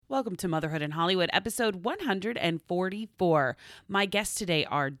Welcome to Motherhood in Hollywood, episode 144. My guests today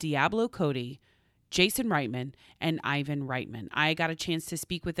are Diablo Cody, Jason Reitman, and Ivan Reitman. I got a chance to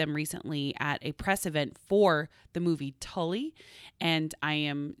speak with them recently at a press event for the movie Tully, and I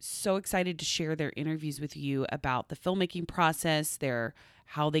am so excited to share their interviews with you about the filmmaking process,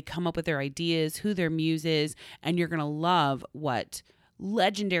 how they come up with their ideas, who their muse is, and you're going to love what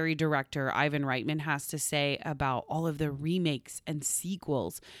legendary director Ivan Reitman has to say about all of the remakes and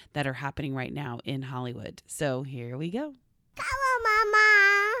sequels that are happening right now in Hollywood. So here we go. Hello,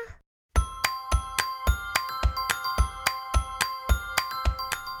 Mama.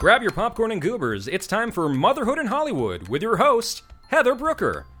 Grab your popcorn and goobers. It's time for Motherhood in Hollywood with your host, Heather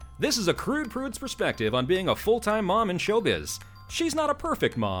Brooker. This is a crude prude's perspective on being a full-time mom in showbiz. She's not a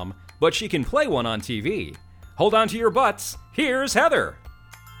perfect mom, but she can play one on TV. Hold on to your butts. Here's Heather.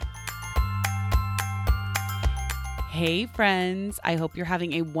 Hey, friends. I hope you're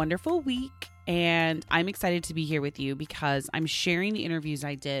having a wonderful week, and I'm excited to be here with you because I'm sharing the interviews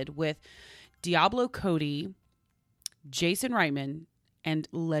I did with Diablo Cody, Jason Reitman, and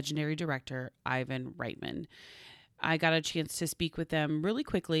legendary director Ivan Reitman. I got a chance to speak with them really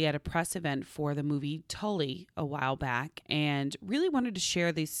quickly at a press event for the movie Tully a while back, and really wanted to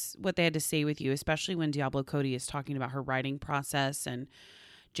share what they had to say with you, especially when Diablo Cody is talking about her writing process and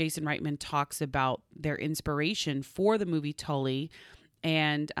Jason Reitman talks about their inspiration for the movie Tully.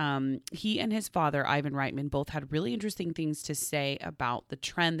 And he and his father, Ivan Reitman, both had really interesting things to say about the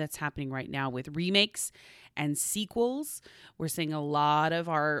trend that's happening right now with remakes and sequels. We're seeing a lot of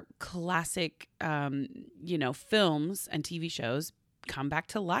our classic, films and TV shows come back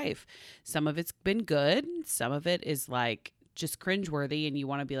to life. Some of it's been good. Some of it is like just cringeworthy, and you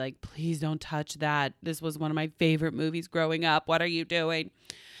want to be like, please don't touch that. This was one of my favorite movies growing up. What are you doing?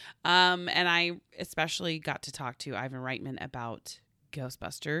 And I especially got to talk to Ivan Reitman about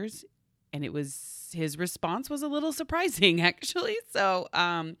Ghostbusters, and his response was a little surprising, actually. So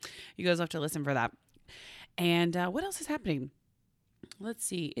you guys have to listen for that. And what else is happening? Let's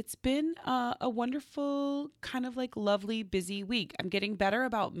see. It's been a wonderful, kind of like lovely, busy week. I'm getting better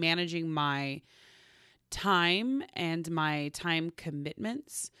about managing my time and my time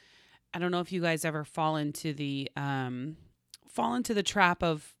commitments. I don't know if you guys ever fall into the trap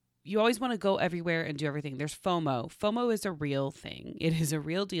of you always want to go everywhere and do everything. There's FOMO. FOMO is a real thing. It is a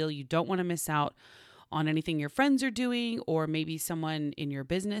real deal. You don't want to miss out on anything your friends are doing, or maybe someone in your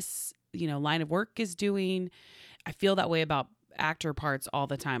business, line of work is doing. I feel that way about actor parts all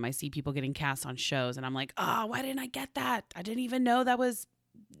the time. I see people getting cast on shows and I'm like, oh, why didn't I get that? I didn't even know that was,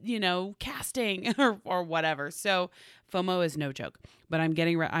 casting or whatever. So FOMO is no joke, but I'm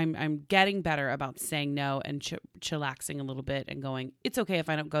getting better about saying no and chillaxing a little bit and going, it's okay if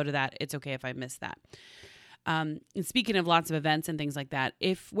I don't go to that. It's okay if I miss that. And speaking of lots of events and things like that,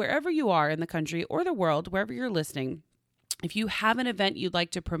 if wherever you are in the country or the world, wherever you're listening, if you have an event you'd like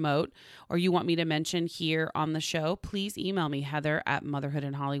to promote or you want me to mention here on the show, please email me,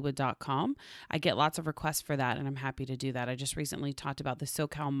 heather@motherhoodinhollywood.com. I get lots of requests for that, and I'm happy to do that. I just recently talked about the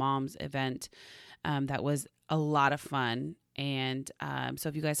SoCal Moms event. That was a lot of fun. And so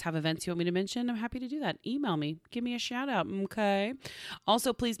if you guys have events you want me to mention, I'm happy to do that. Email me. Give me a shout out. Okay.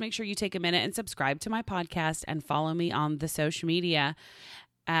 Also, please make sure you take a minute and subscribe to my podcast and follow me on the social media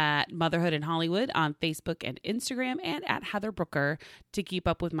at Motherhood in Hollywood on Facebook and Instagram, and at Heather Brooker to keep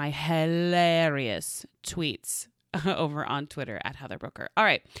up with my hilarious tweets over on Twitter at Heather Brooker. All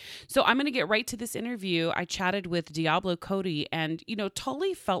right. So I'm going to get right to this interview. I chatted with Diablo Cody, and,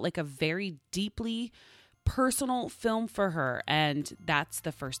 Tully felt like a very deeply personal film for her. And that's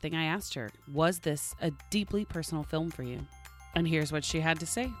the first thing I asked her. Was this a deeply personal film for you? And here's what she had to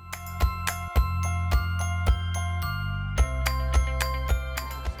say.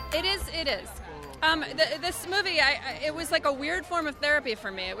 It is. This movie, it was like a weird form of therapy for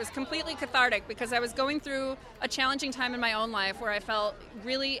me. It was completely cathartic because I was going through a challenging time in my own life where I felt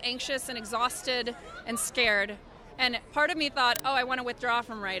really anxious and exhausted and scared. And part of me thought, I want to withdraw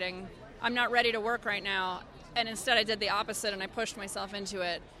from writing. I'm not ready to work right now. And instead I did the opposite, and I pushed myself into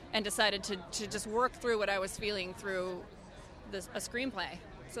it and decided to just work through what I was feeling through a screenplay.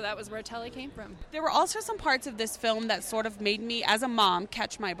 So that was where Tully came from. There were also some parts of this film that sort of made me, as a mom,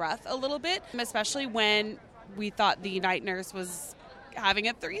 catch my breath a little bit, especially when we thought the night nurse was having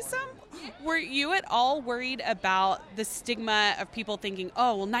a threesome. Were you at all worried about the stigma of people thinking,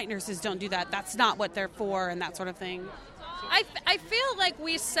 night nurses don't do that, that's not what they're for, and that sort of thing? I feel like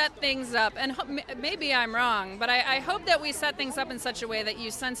we set things up, and maybe I'm wrong, but I hope that we set things up in such a way that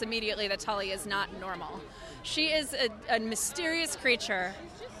you sense immediately that Tully is not normal. She is a mysterious creature,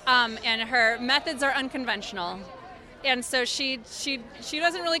 and her methods are unconventional. and so she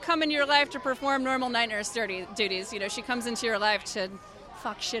doesn't really come into your life to perform normal night nurse duties. She comes into your life to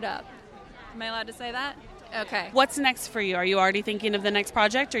fuck shit up. Am I allowed to say that? Okay. What's next for you? Are you already thinking of the next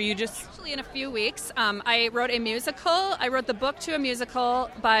project, or you just... Actually, in a few weeks, I wrote a musical. I wrote the book to a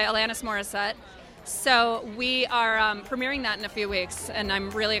musical by Alanis Morissette. So we are premiering that in a few weeks, and I'm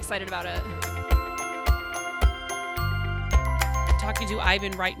really excited about it. Talking to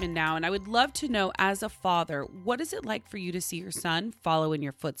Ivan Reitman now, and I would love to know, as a father, what is it like for you to see your son follow in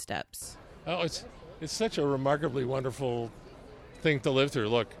your footsteps? Oh, it's such a remarkably wonderful thing to live through.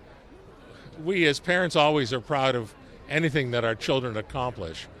 Look, we as parents always are proud of anything that our children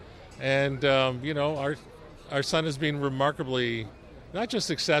accomplish. And, our son has been remarkably, not just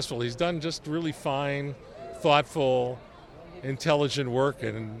successful, he's done just really fine, thoughtful, intelligent work,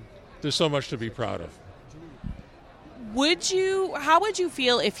 and there's so much to be proud of. How would you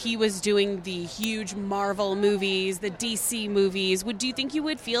feel if he was doing the huge Marvel movies, the DC movies? Do you think you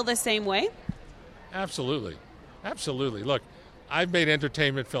would feel the same way? Absolutely. Absolutely. Look, I've made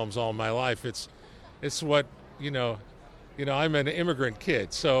entertainment films all my life. It's what, I'm an immigrant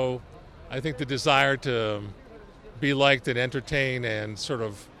kid, so I think the desire to be liked and entertain and sort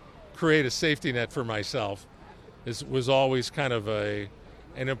of create a safety net for myself was always kind of an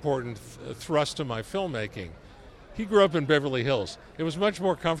important thrust to my filmmaking. He grew up in Beverly Hills. It was much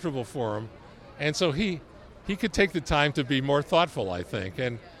more comfortable for him, and so he could take the time to be more thoughtful, I think.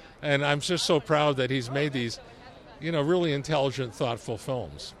 And I'm just so proud that he's made these, really intelligent, thoughtful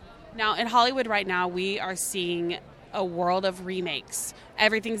films. Now, in Hollywood right now, we are seeing a world of remakes.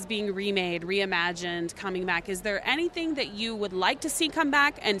 Everything's being remade, reimagined, coming back. Is there anything that you would like to see come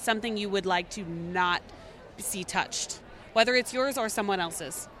back and something you would like to not see touched, whether it's yours or someone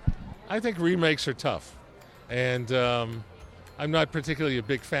else's? I think remakes are tough. And I'm not particularly a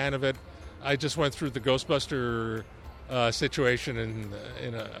big fan of it. I just went through the Ghostbuster situation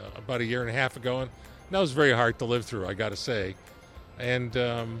about a year and a half ago, and that was very hard to live through, I got to say. And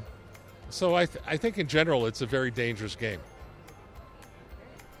so I think in general it's a very dangerous game.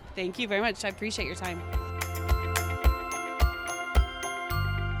 Thank you very much. I appreciate your time.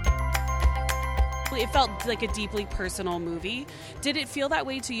 It felt like a deeply personal movie. Did it feel that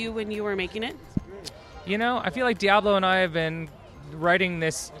way to you when you were making it? I feel like Diablo and I have been writing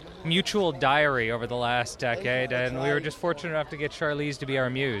this mutual diary over the last decade, and we were just fortunate enough to get Charlize to be our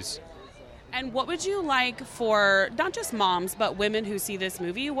muse. And what would you like for not just moms, but women who see this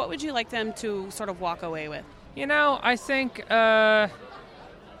movie? What would you like them to sort of walk away with? I think I'd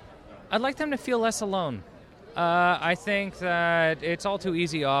like them to feel less alone. I think that it's all too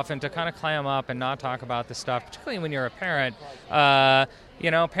easy often to kind of clam up and not talk about this stuff, particularly when you're a parent.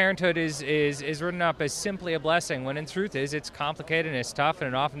 Parenthood is written up as simply a blessing, when in truth it's complicated and it's tough, and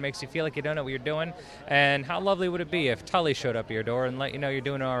it often makes you feel like you don't know what you're doing. And how lovely would it be if Tully showed up at your door and let you know you're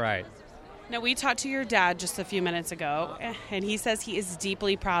doing all right? Now, we talked to your dad just a few minutes ago, and he says he is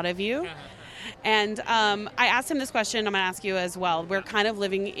deeply proud of you. And I asked him this question, I'm going to ask you as well. We're kind of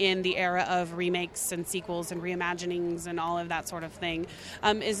living in the era of remakes and sequels and reimaginings and all of that sort of thing.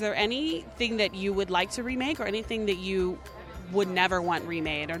 Is there anything that you would like to remake, or anything that you would never want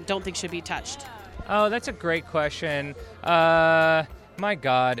remade or don't think should be touched? Oh, that's a great question. My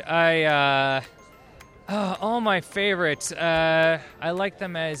God. All my favorites. I like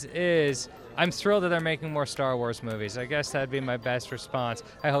them as is. I'm thrilled that they're making more Star Wars movies. I guess that'd be my best response.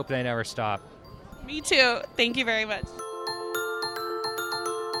 I hope they never stop. Me too. Thank you very much.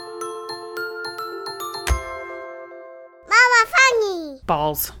 Mama funny.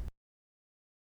 Balls.